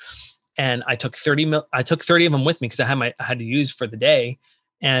center. And I took 30 of them with me because I had to use for the day.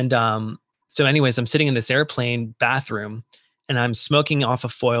 And so anyways, I'm sitting in this airplane bathroom and I'm smoking off a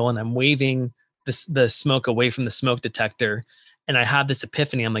foil and I'm waving the smoke away from the smoke detector. And I have this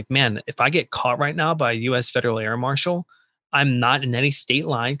epiphany. I'm like, man, if I get caught right now by a U.S. Federal Air Marshal, I'm not in any state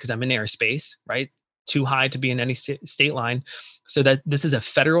line because I'm in airspace, right? Too high to be in any state line. So that this is a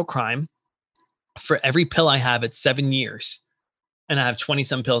federal crime. For every pill I have, it's 7 years. And I have 20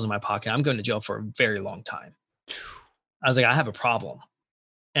 some pills in my pocket. I'm going to jail for a very long time. I was like, I have a problem.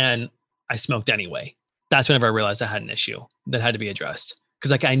 And I smoked anyway. That's whenever I realized I had an issue that had to be addressed.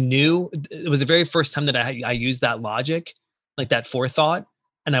 Because like I knew it was the very first time that I used that logic, like that forethought,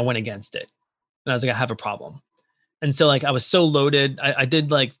 and I went against it. And I was like, I have a problem. And so like I was so loaded. I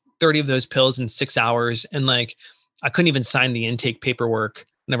did like 30 of those pills in 6 hours. And like I couldn't even sign the intake paperwork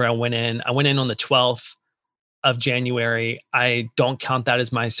whenever I went in. I went in on the 12th of January. I don't count that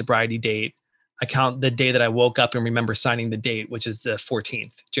as my sobriety date. I count the day that I woke up and remember signing the date, which is the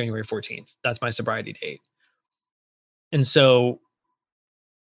 14th, January 14th. That's my sobriety date. And so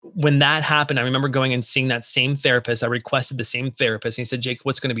when that happened, I remember going and seeing that same therapist. I requested the same therapist. And he said, Jake,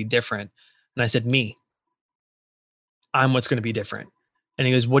 what's going to be different? And I said, me. I'm what's going to be different. And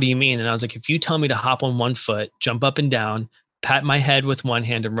he goes, what do you mean? And I was like, if you tell me to hop on one foot, jump up and down, pat my head with one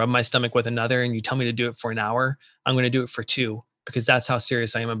hand and rub my stomach with another, and you tell me to do it for an hour, I'm going to do it for 2, because that's how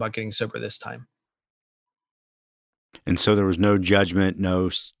serious I am about getting sober this time. And so there was no judgment, no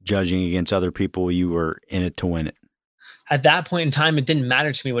judging against other people. You were in it to win it. At that point in time, it didn't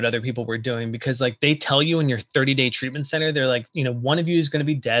matter to me what other people were doing, because like they tell you in your 30-day treatment center, they're like, one of you is going to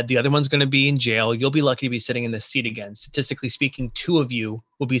be dead. The other one's going to be in jail. You'll be lucky to be sitting in this seat again. Statistically speaking, 2 of you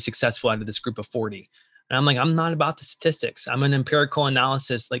will be successful out of this group of 40. And I'm like, I'm not about the statistics. I'm an empirical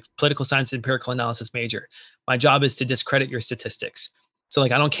analysis, like political science empirical analysis major. My job is to discredit your statistics. So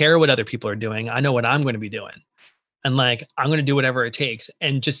like, I don't care what other people are doing. I know what I'm going to be doing. And like, I'm going to do whatever it takes.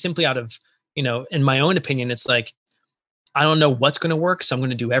 And just simply out of, in my own opinion, it's like, I don't know what's going to work. So I'm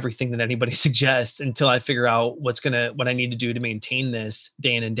going to do everything that anybody suggests until I figure out what I need to do to maintain this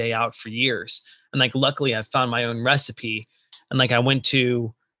day in and day out for years. And like, luckily I found my own recipe. And like, I went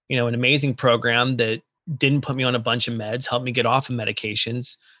to, an amazing program that didn't put me on a bunch of meds, helped me get off of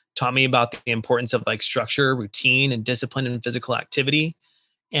medications, taught me about the importance of like structure, routine, and discipline and physical activity.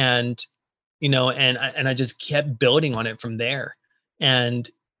 And, and I just kept building on it from there. And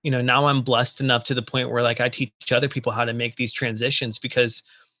now I'm blessed enough to the point where like I teach other people how to make these transitions, because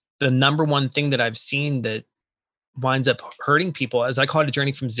the number one thing that I've seen that winds up hurting people, as I call it, a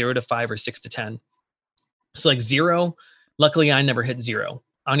journey from 0 to 5 or 6 to 10. So like 0, luckily I never hit 0.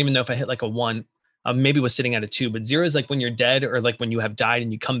 I don't even know if I hit like a 1, maybe was sitting at a 2, but 0 is like when you're dead, or like when you have died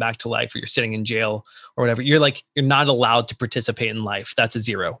and you come back to life, or you're sitting in jail or whatever. You're not allowed to participate in life. That's a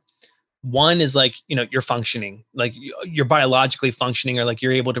 0. 1 is like, you're functioning, like you're biologically functioning, or like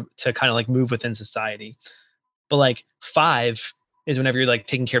you're able to kind of like move within society. But like 5 is whenever you're like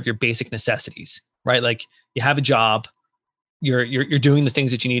taking care of your basic necessities, right? Like you have a job, you're doing the things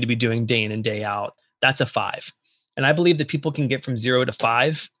that you need to be doing day in and day out. That's a 5. And I believe that people can get from 0 to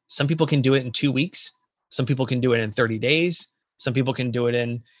 5. Some people can do it in 2 weeks. Some people can do it in 30 days. Some people can do it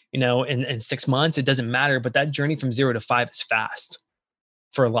in 6 months. It doesn't matter. But that journey from 0 to 5 is fast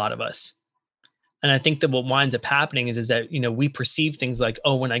for a lot of us. And I think that what winds up happening is that, we perceive things like,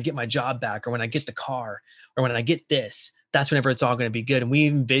 oh, when I get my job back, or when I get the car, or when I get this, that's whenever it's all going to be good. And we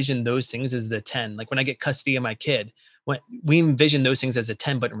envision those things as the 10. Like when I get custody of my kid, when we envision those things as a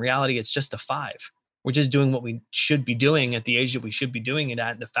 10, but in reality, it's just a 5. We're just doing what we should be doing at the age that we should be doing it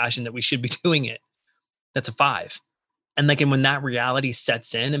at, the fashion that we should be doing it. That's a 5. And like, and when that reality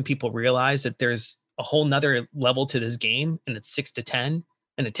sets in and people realize that there's a whole nother level to this game, and it's 6 to 10,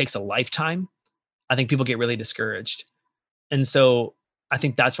 and it takes a lifetime, I think people get really discouraged. And so I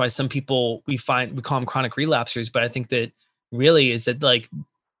think that's why some people we call them chronic relapsers, but I think that really is that like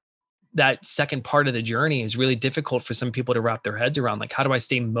that second part of the journey is really difficult for some people to wrap their heads around. Like, how do I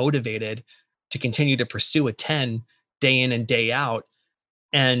stay motivated to continue to pursue a 10 day in and day out?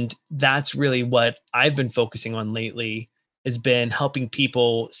 And that's really what I've been focusing on lately, has been helping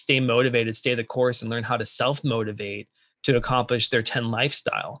people stay motivated, stay the course, and learn how to self-motivate to accomplish their 10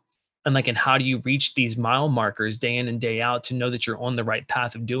 lifestyle. And like, and how do you reach these mile markers day in and day out to know that you're on the right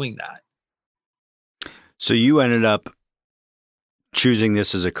path of doing that? So you ended up choosing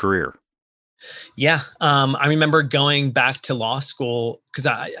this as a career. Yeah. I remember going back to law school because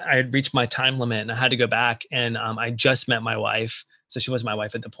I had reached my time limit and I had to go back, and I just met my wife. So she was my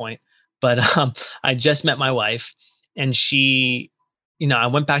wife at the point, but I just met my wife, and she, I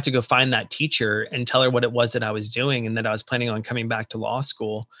went back to go find that teacher and tell her what it was that I was doing and that I was planning on coming back to law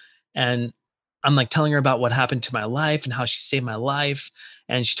school. And I'm like telling her about what happened to my life and how she saved my life.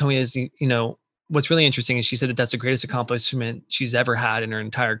 And she told me, this, what's really interesting is she said that that's the greatest accomplishment she's ever had in her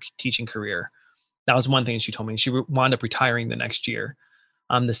entire teaching career. That was one thing she told me. She wound up retiring the next year.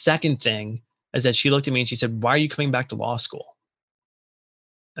 The second thing is that she looked at me and she said, "Why are you coming back to law school?"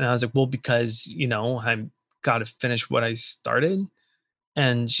 And I was like, "Well, because, I've got to finish what I started."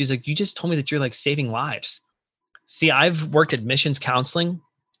 And she's like, "You just told me that you're like saving lives." See, I've worked admissions counseling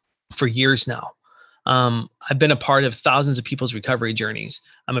for years now. I've been a part of thousands of people's recovery journeys.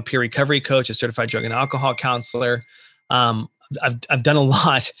 I'm a peer recovery coach, a certified drug and alcohol counselor. I've done a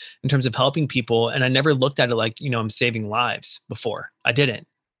lot in terms of helping people, and I never looked at it like, I'm saving lives before. I didn't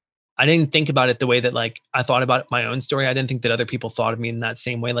think about it the way that like I thought about my own story. I didn't think that other people thought of me in that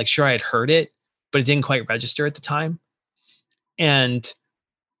same way. Like, sure, I had heard it, but it didn't quite register at the time. And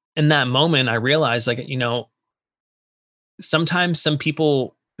in that moment, I realized like, sometimes some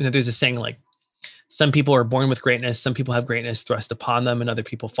people, there's a saying like, some people are born with greatness, some people have greatness thrust upon them, and other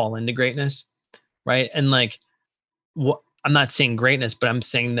people fall into greatness. Right. And like, I'm not saying greatness, but I'm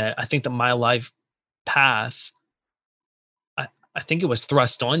saying that I think that my life path, I, I think it was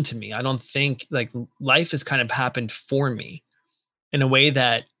thrust onto me. I don't think like life has kind of happened for me in a way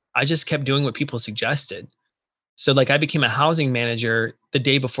that I just kept doing what people suggested. So like I became a housing manager the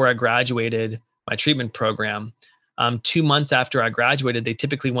day before I graduated my treatment program. 2 months after I graduated, they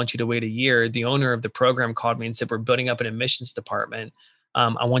typically want you to wait a year. The owner of the program called me and said, "We're building up an admissions department.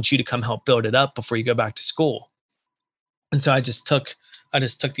 I want you to come help build it up before you go back to school." And so I just took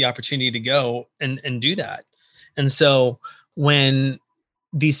the opportunity to go and do that. And so when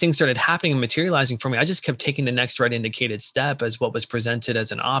these things started happening and materializing for me, I just kept taking the next right indicated step as what was presented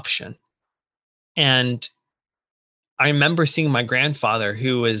as an option. And I remember seeing my grandfather,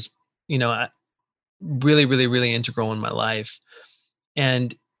 who was, really, really, really integral in my life.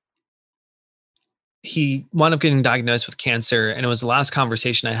 And he wound up getting diagnosed with cancer. And it was the last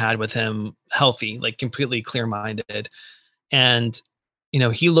conversation I had with him, healthy, like completely clear minded. And,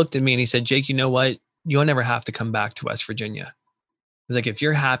 he looked at me and he said, "Jake, you know what? You'll never have to come back to West Virginia." He's like, "If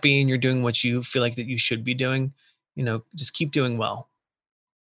you're happy and you're doing what you feel like that you should be doing, just keep doing well."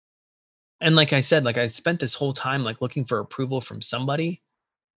 And like I said, like I spent this whole time like looking for approval from somebody.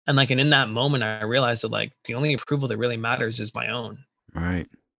 And in that moment, I realized that like the only approval that really matters is my own. Right.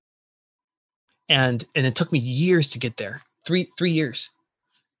 And it took me years to get there. Three years.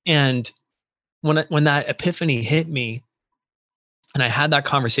 And when that epiphany hit me, and I had that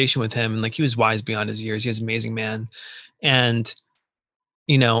conversation with him, and like he was wise beyond his years. He was an amazing man. And,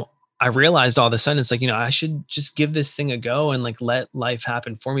 you know, I realized all of a sudden it's like, I should just give this thing a go and like let life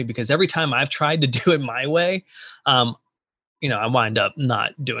happen for me, because every time I've tried to do it my way, um, I wind up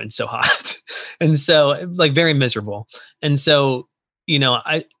not doing so hot. And so like very miserable. And so,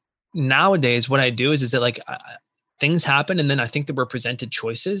 I nowadays what I do is that like things happen, and then I think that we're presented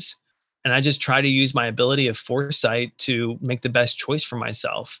choices, and I just try to use my ability of foresight to make the best choice for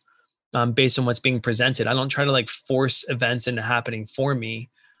myself, based on what's being presented. I don't try to like force events into happening for me.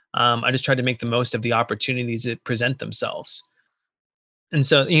 I just try to make the most of the opportunities that present themselves. And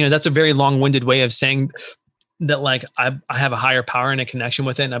so, that's a very long-winded way of saying that like I have a higher power and a connection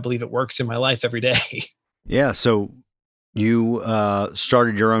with it, and I believe it works in my life every day. Yeah. So you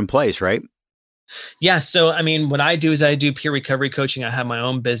started your own place, right? Yeah. So, I mean, what I do is I do peer recovery coaching. I have my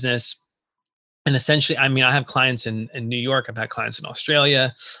own business. And essentially, I mean, I have clients in New York. I've had clients in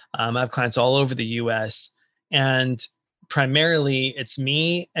Australia. I have clients all over the US. And primarily it's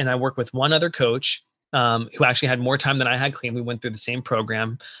me, and I work with one other coach, who actually had more time than I had clean. We went through the same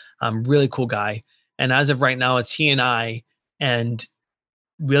program. Really cool guy. And as of right now, it's he and I. And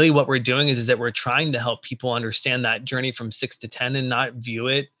really what we're doing is that we're trying to help people understand that journey from 6 to 10, and not view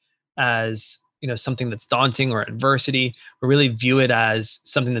it as something that's daunting or adversity, but really view it as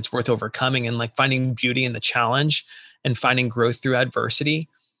something that's worth overcoming, and like finding beauty in the challenge and finding growth through adversity.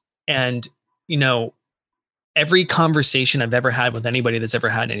 And every conversation I've ever had with anybody that's ever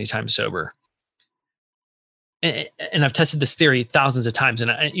had any time sober, and I've tested this theory thousands of times,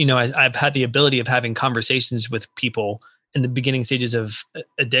 and I've had the ability of having conversations with people in the beginning stages of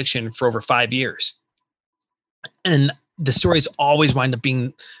addiction for over 5 years. And the stories always wind up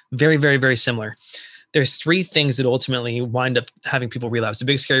being very, very, very similar. There's three things that ultimately wind up having people relapse. The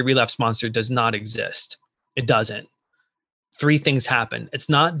big scary relapse monster does not exist. It doesn't. Three things happen. It's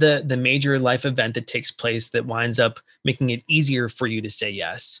not the major life event that takes place that winds up making it easier for you to say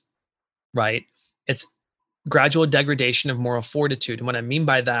yes, right? It's gradual degradation of moral fortitude. And what I mean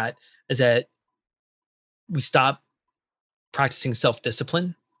by that is that we stop practicing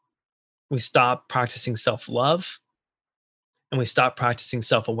self-discipline, we stop practicing self-love, and we stop practicing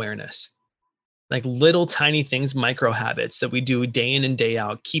self-awareness. Like little tiny things, micro habits that we do day in and day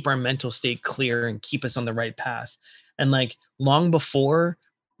out, keep our mental state clear and keep us on the right path. And like long before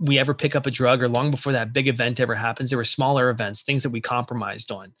we ever pick up a drug, or long before that big event ever happens, there were smaller events, things that we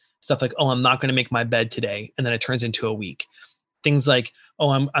compromised on. Stuff like, oh, I'm not going to make my bed today, and then it turns into a week. Things like, oh,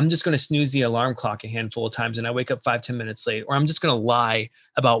 I'm just going to snooze the alarm clock a handful of times and I wake up 5-10 minutes late. Or I'm just going to lie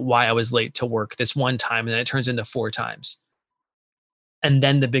about why I was late to work this one time, and then it turns into 4 times. And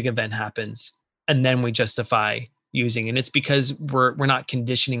then the big event happens, and then we justify using. And it's because we're not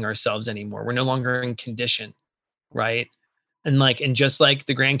conditioning ourselves anymore. We're no longer in condition, right? And just like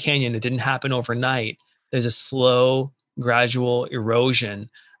the Grand Canyon, it didn't happen overnight. There's a slow, gradual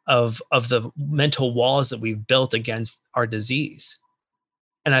erosion of the mental walls that we've built against our disease.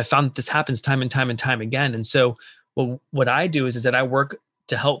 And I found that this happens time and time and time again. And so what I do is that I work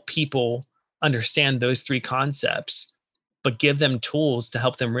to help people understand those three concepts, but give them tools to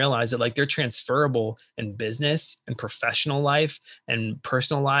help them realize that like they're transferable in business and professional life and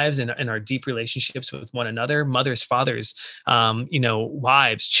personal lives and our deep relationships with one another, mothers, fathers,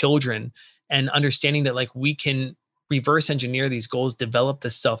 wives, children, and understanding that like we can reverse engineer these goals, develop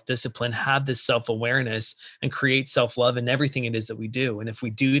this self-discipline, have this self-awareness, and create self-love in everything it is that we do. And if we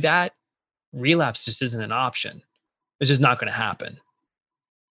do that, relapse just isn't an option. It's just not going to happen.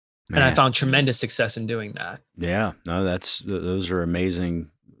 Man. And I found tremendous success in doing that. Yeah, no, those are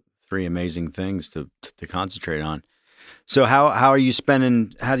three amazing things to concentrate on. So how are you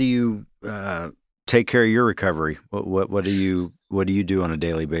spending? How do you take care of your recovery? What do you do on a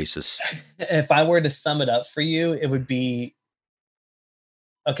daily basis? If I were to sum it up for you, it would be,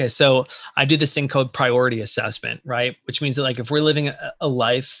 okay, so I do this thing called priority assessment, right? Which means that like if we're living a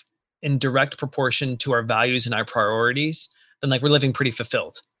life in direct proportion to our values and our priorities, then like we're living pretty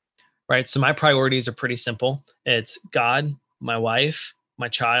fulfilled, right? So my priorities are pretty simple. It's God, my wife, my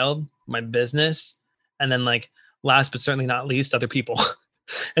child, my business, and then like last but certainly not least, other people.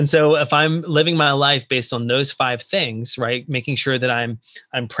 And so if I'm living my life based on those 5 things, right, making sure that I'm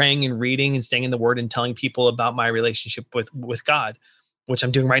praying and reading and staying in the Word and telling people about my relationship with God, which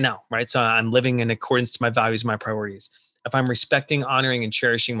I'm doing right now, right? So I'm living in accordance to my values, my priorities. If I'm respecting, honoring, and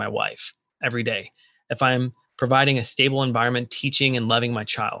cherishing my wife every day, if I'm providing a stable environment, teaching and loving my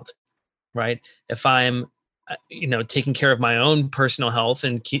child, right? If I'm taking care of my own personal health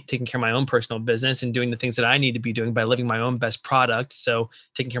and taking care of my own personal business and doing the things that I need to be doing by living my own best product. So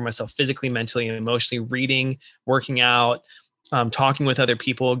taking care of myself physically, mentally, and emotionally, reading, working out, talking with other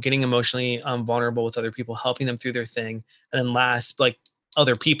people, getting emotionally vulnerable with other people, helping them through their thing. And then last, like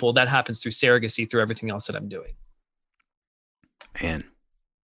other people, that happens through surrogacy, through everything else that I'm doing. Man,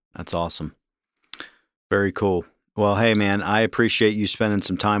 that's awesome. Very cool. Well, hey, man, I appreciate you spending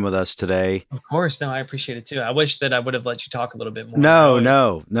some time with us today. Of course. No, I appreciate it too. I wish that I would have let you talk a little bit more.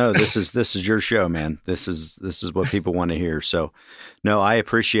 No. This is your show, man. This is what people want to hear. So, no, I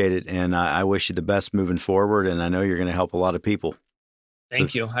appreciate it. And I wish you the best moving forward. And I know you're going to help a lot of people.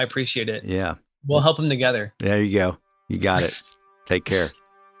 Thank you. I appreciate it. Yeah. We'll help them together. There you go. You got it. Take care.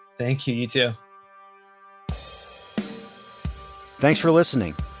 Thank you. You too. Thanks for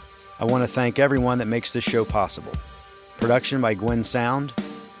listening. I want to thank everyone that makes this show possible. Production by Gwen Sound,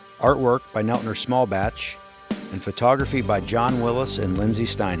 artwork by Neltner Small Batch, and photography by John Willis and Lindsay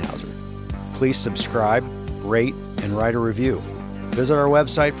Steinhauser. Please subscribe, rate, and write a review. Visit our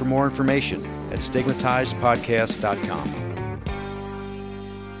website for more information at stigmatizedpodcast.com.